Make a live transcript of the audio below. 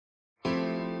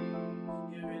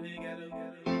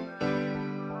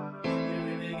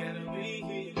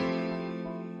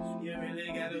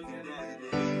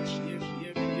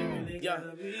Yeah,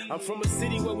 I'm from a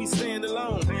city where we stand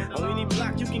alone. On any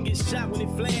block you can get shot when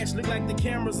it flash, look like the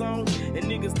camera's on. And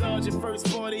niggas dodge at first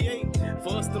 48.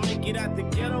 For us to make it out the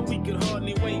ghetto, we could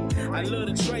hardly wait. I love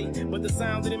the trait, but the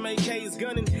sound of them AKs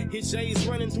gunning. Hit Jaques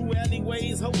running through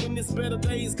alleyways, hoping this better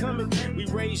days coming. We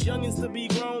raise youngins to be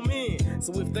grown men,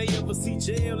 so if they ever see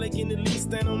jail, they can at least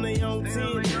stand on their own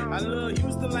 10. I love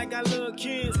Houston like I love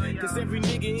kids, cause every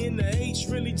nigga in the H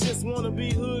really just wanna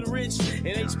be hood rich. And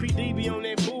HPD be on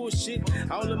that bullshit.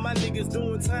 All of my niggas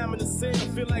doing time in the cell,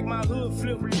 feel like my hood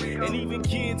flip. And even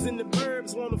kids in the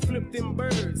burbs wanna flip them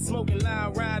birds. Smoking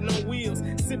loud, riding on wheels,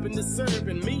 sipping the syrup.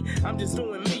 And me, I'm just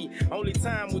doing me. Only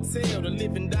time will tell, to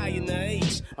live and die in the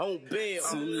age on bail.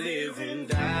 To live and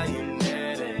die in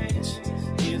that age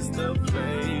is the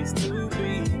place to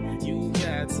be. You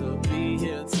got to be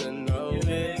here to know it.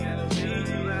 Live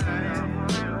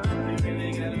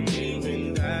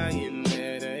and die in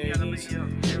that age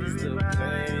is the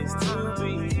place to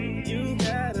be. You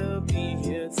gotta be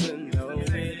here to know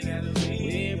it.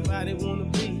 Everybody wanna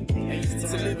be.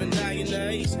 To live and die in the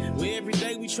age where every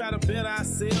day we try to better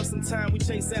ourselves. Sometimes we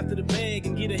chase after the bag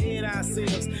and get ahead of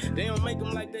ourselves. They don't make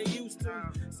them like they used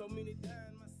to. So many die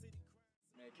in my city.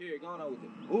 Man, Carrie, going on with the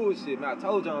bullshit, man. I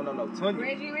told you I don't know no tongue.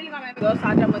 Reggie, you really gonna make me go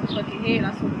outside your motherfucking head,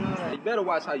 I swear to God. You better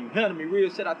watch how you handle me, real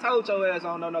shit. I told your ass I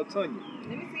don't know no tongue.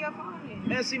 Let me see your phone then.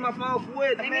 Man, see my phone for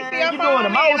what? Let Man, me see your you phone doing the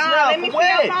most now. Let me for see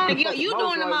your what? phone. You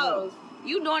doing the right most.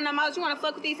 You doing the most. You wanna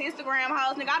fuck with these Instagram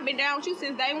hoes, nigga. I've been down with you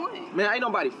since day one. Man, ain't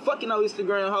nobody fucking no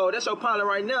Instagram hoe. That's your problem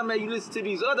right now, man. You listen to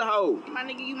these other hoes. My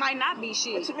nigga, you might not be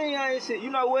shit. What you mean I ain't shit? You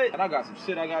know what? I got some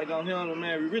shit I gotta go handle,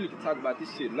 man. We really can talk about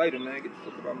this shit later, man. Get the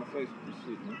fuck about my face with this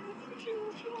shit, man. What you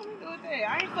want me to do with that?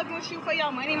 I ain't fucking with you for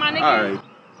your money, my nigga. Alright.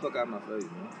 Fuck out my face,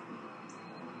 man.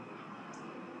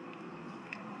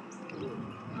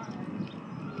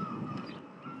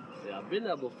 Been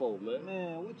there before, man.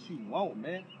 Man, what you want,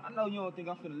 man? I know you don't think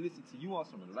I'm finna listen to you on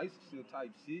some relationship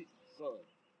type shit.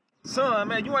 Son,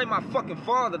 man, you ain't my fucking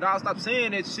father, dog. Stop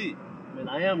saying that shit. Man,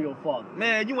 I am your father.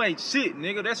 Man, you ain't shit,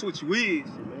 nigga. That's what you is.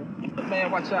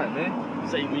 Man, watch out, man.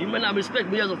 Say, you may not respect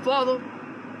me as a father,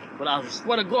 but I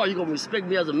swear to God, you gonna respect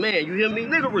me as a man. You hear me?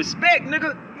 Nigga, respect,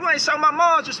 nigga. You ain't show my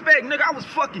mom's respect, nigga. I was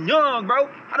fucking young, bro.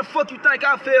 How the fuck you think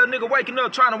I feel, nigga, waking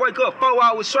up trying to wake up 4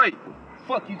 hours straight?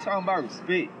 Fuck you talking about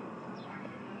respect.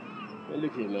 Man,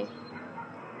 look here, man.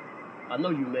 I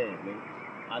know you mad, man.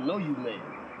 I know you mad.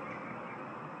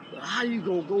 But how you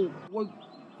gonna go work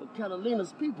for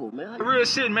Catalina's people, man? Real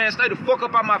shit, man. Stay the fuck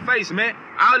up out my face, man.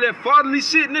 All that fatherly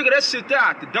shit, nigga, that shit there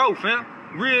out the door, fam.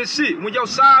 Real shit. When your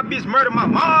side bitch murder my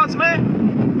moms,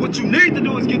 man, what you need to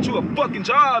do is get you a fucking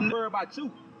job. Worry about you.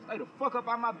 Stay the fuck up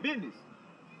out my business.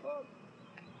 Fuck.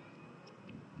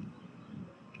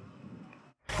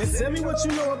 And tell me what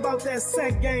you know about that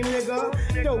sack game, nigga.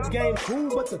 Dope game cool,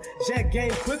 but the jack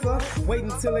game quicker. Wait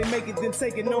until they make it, then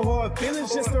take it. No hard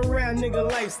feelings, just a rare nigga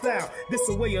lifestyle. This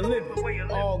a way of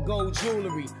living. All gold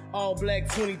jewelry, all black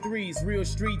 23s, real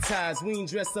street ties. We ain't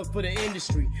dressed up for the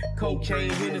industry.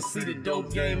 Cocaine, Hennessy, the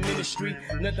dope game ministry.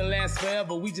 Nothing lasts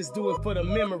forever, we just do it for the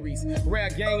memories. Rare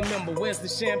gang member, where's the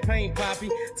champagne, poppy?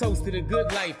 Toasted a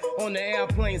good life on the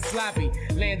airplane sloppy.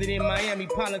 Landed in Miami,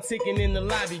 politicking in the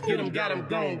lobby. Get him, got him,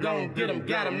 gone, get him,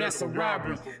 got him, that's a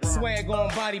robbery. Swag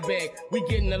on body bag, we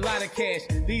getting a lot of cash.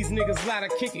 These niggas lot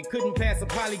of kicking, couldn't pass a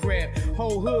polygraph.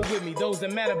 Whole hood with me, those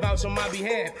that matter about on my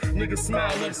behalf. Niggas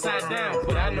smile upside down,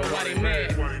 but I know why they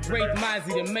mad. Wraith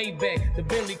Mozzie, the Maybach, the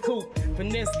Bentley Coupe.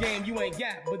 Finesse game you ain't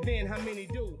got, but then how many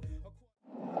do?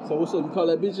 So what's up, you call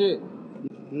that bitch yet?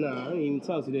 Nah, I ain't even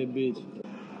talk to that bitch. You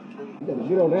gotta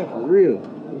get on that for real. Yeah,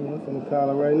 I'm finna call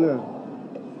her right now.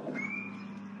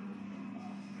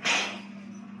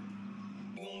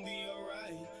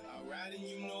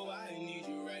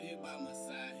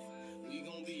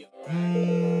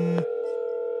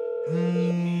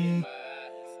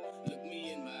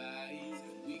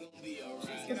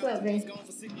 What's up, babe?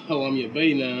 Oh, I'm your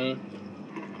bae now,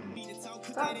 Stop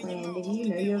playing, nigga. You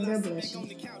know you're over there blushing.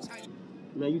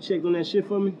 Man, you checked on that shit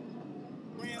for me?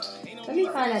 Let me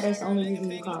find out that's the only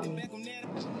reason you called me.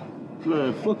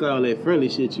 Man, fuck all that friendly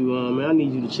shit you on, man. I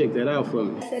need you to check that out for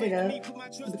me. I set it up,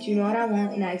 but you know what I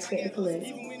want, and I expect to collect.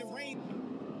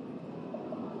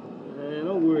 Man,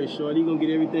 don't worry, shorty. You gonna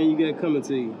get everything you got coming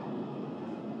to you.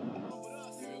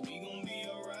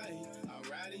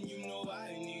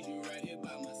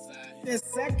 This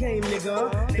sack game,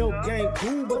 nigga. Dope game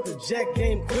cool, but the jack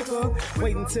game quicker.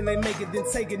 Wait until they make it, then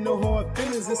take it, no hard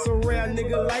feelings. It's a real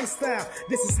nigga lifestyle.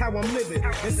 This is how I'm living.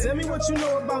 And tell me what you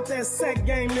know about that sack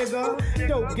game, nigga.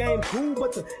 Dope game cool,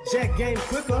 but the jack game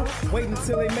quicker. Wait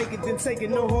until they make it, then take it,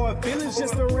 no hard feelings.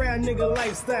 Just a real nigga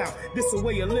lifestyle. This a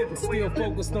way of living. Still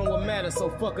focused on what matters, so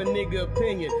fuck a nigga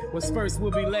opinion. What's first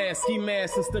will be last. Ski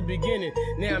mask since the beginning.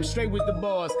 Now I'm straight with the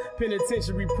bars.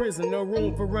 Penitentiary prison, no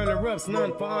room for runner-ups,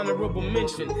 none for honorable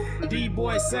mention.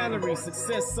 D-boy salary,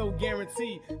 success so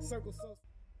guaranteed. Circle so.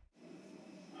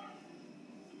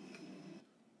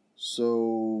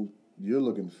 So you're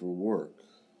looking for work?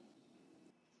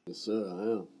 Yes, sir, I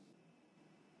am.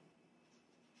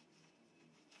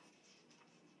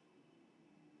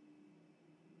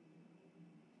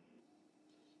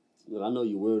 Look, I know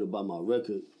you're worried about my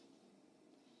record,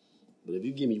 but if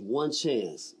you give me one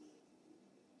chance,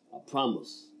 I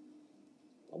promise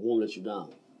I won't let you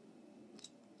down.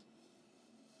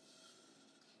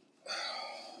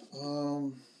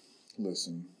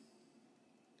 Listen.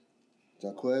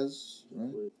 Jaques,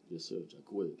 right? Yes, sir,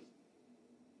 Jaques.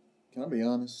 Can I be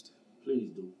honest?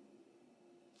 Please do.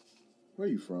 Where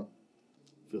are you from?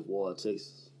 Fifth Ward,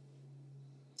 Texas.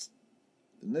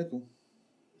 The Nickel.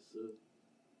 Yes, sir.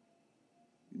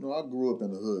 You know, I grew up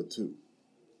in the hood, too.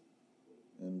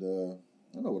 And,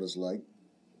 I know what it's like.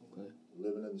 Okay.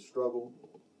 Living in the struggle.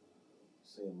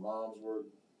 Seeing moms work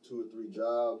 2 or 3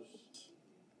 jobs.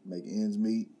 Make ends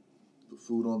meet. Put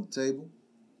food on the table.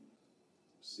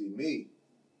 See, me,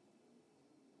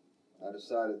 I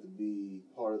decided to be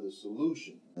part of the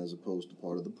solution as opposed to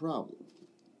part of the problem.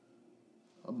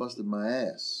 I busted my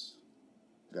ass.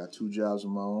 Got 2 jobs of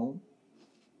my own.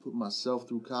 Put myself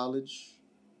through college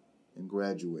and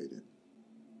graduated.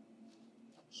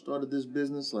 Started this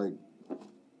business like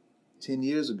 10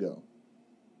 years ago.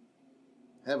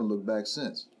 Haven't looked back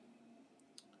since.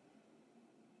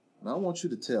 Now I want you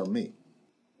to tell me,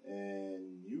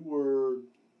 and you were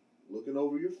looking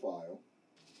over your file,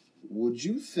 would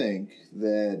you think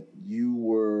that you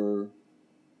were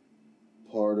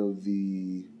part of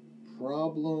the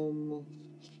problem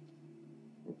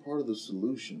or part of the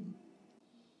solution?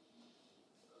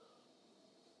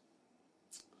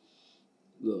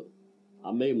 Look,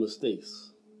 I made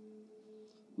mistakes.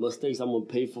 Mistakes I'm going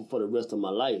to pay for the rest of my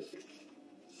life.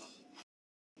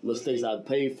 Mistakes I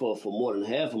paid for more than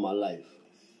half of my life.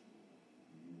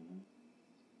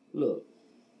 Look,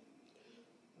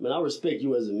 man, I respect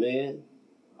you as a man.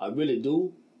 I really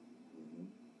do.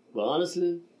 But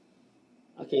honestly,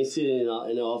 I can't sit in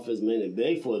the office, man, and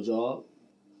beg for a job.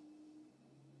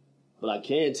 But I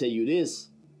can tell you this.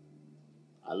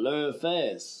 I learn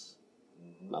fast.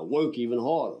 And I work even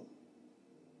harder.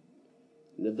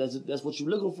 And if that's what you're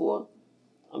looking for,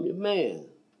 I'm your man.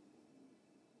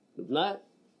 If not,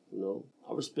 you know,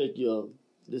 I respect your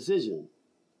decision.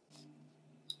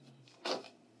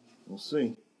 We'll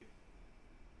see.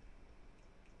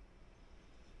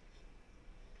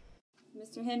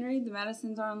 Mr. Henry, the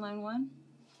Madisons are on line 1.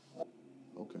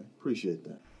 Okay, appreciate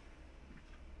that.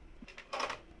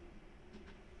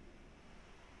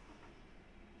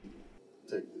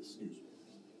 Take this, excuse me.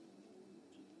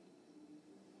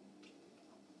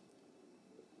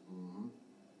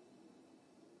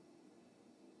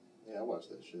 Yeah, I watched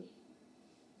that shit.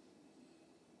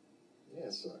 Yeah,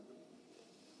 it sucked.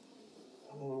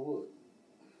 I don't know what.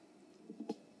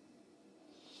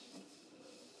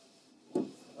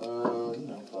 You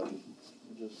know, buddy.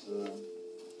 Just,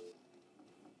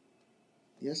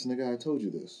 Yes, nigga, I told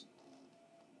you this.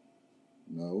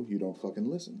 No, you don't fucking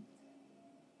listen.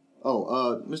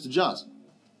 Oh, Mr. Johnson.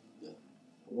 Yeah.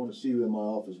 I want to see you in my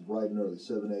office bright and early,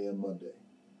 7 a.m. Monday.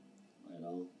 Right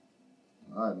on.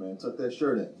 All right, man. Tuck that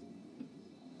shirt in.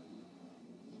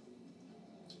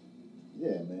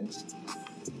 Yeah, man.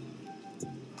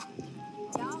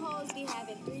 Y'all hoes be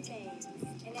having 3 things,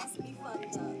 and that's me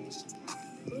fucked up.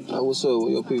 Hey, what's up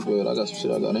with your people at? I got some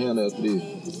shit I gotta handle after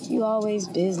this. You always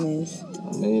business.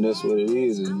 I mean, that's what it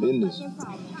is. It's business.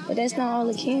 But that's not all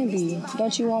it can be.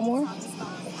 Don't you want more?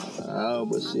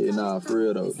 But shit, nah, for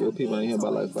real though. Your people ain't here by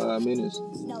like 5 minutes.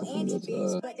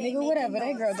 Nigga, whatever.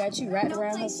 That girl got you wrapped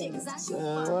around her finger.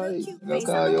 Damn right. Go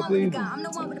call your people. I'm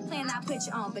the one with a plan I put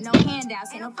you on, but no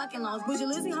handouts and no fucking loans. Bougie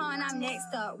Lucy Hahn, I'm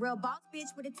next up. Real boss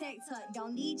bitch with a tech tuck.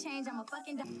 Don't need change, I'm a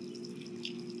fucking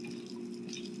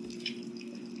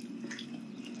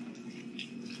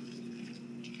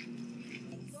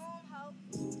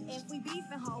If we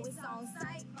beefing, ho, it's on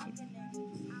sight.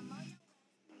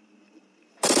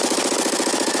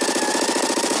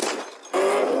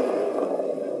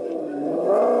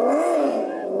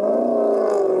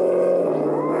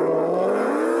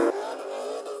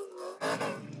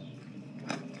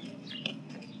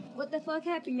 fuck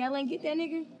happened? Y'all ain't get that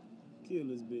nigga? Kill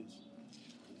this bitch.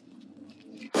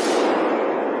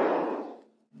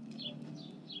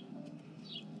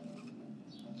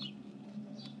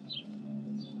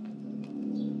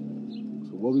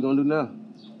 So what we gonna do now?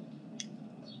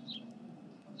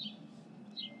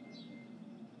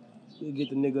 We'll get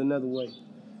the nigga another way.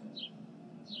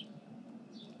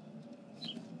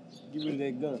 Get rid of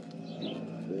that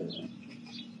gun.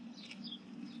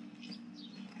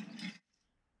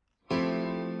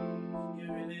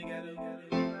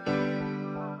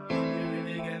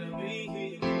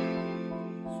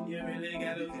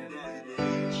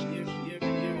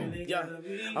 Yeah.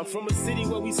 I'm from a city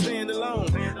where we stand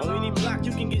alone. On any block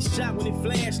you can get shot when it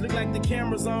flash, look like the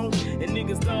camera's on. And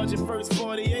niggas dodging first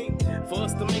 48. For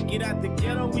us to make it out the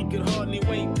ghetto, we could hardly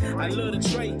wait. I love the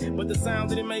trait, but the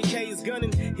sound of them AKs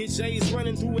gunning. Hit Jaques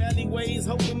running through alleyways,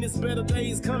 hoping this better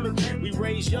days coming. We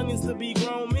raise youngins to be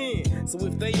grown men, so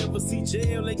if they ever see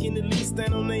jail, they can at least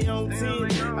stand on their own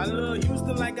 10. I love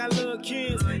Houston like I love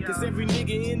kids, cause every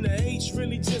nigga in the H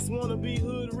really just wanna be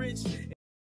hood rich.